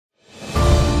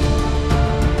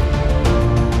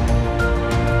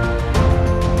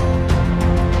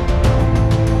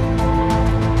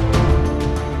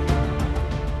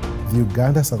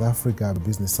Uganda-South Africa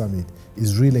Business Summit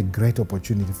is really a great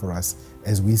opportunity for us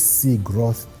as we see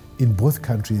growth in both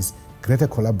countries, greater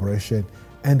collaboration,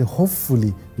 and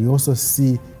hopefully we also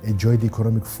see a joint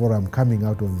economic forum coming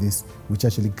out of this, which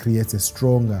actually creates a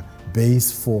stronger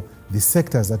base for the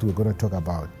sectors that we're going to talk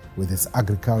about, whether it's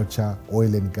agriculture,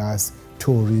 oil and gas,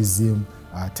 tourism,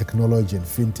 technology and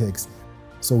fintechs.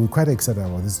 So we're quite excited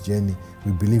about this journey.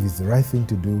 We believe it's the right thing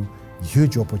to do,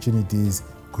 huge opportunities,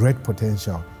 great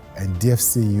potential, and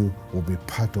DFCU will be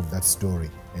part of that story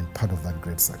and part of that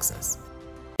great success.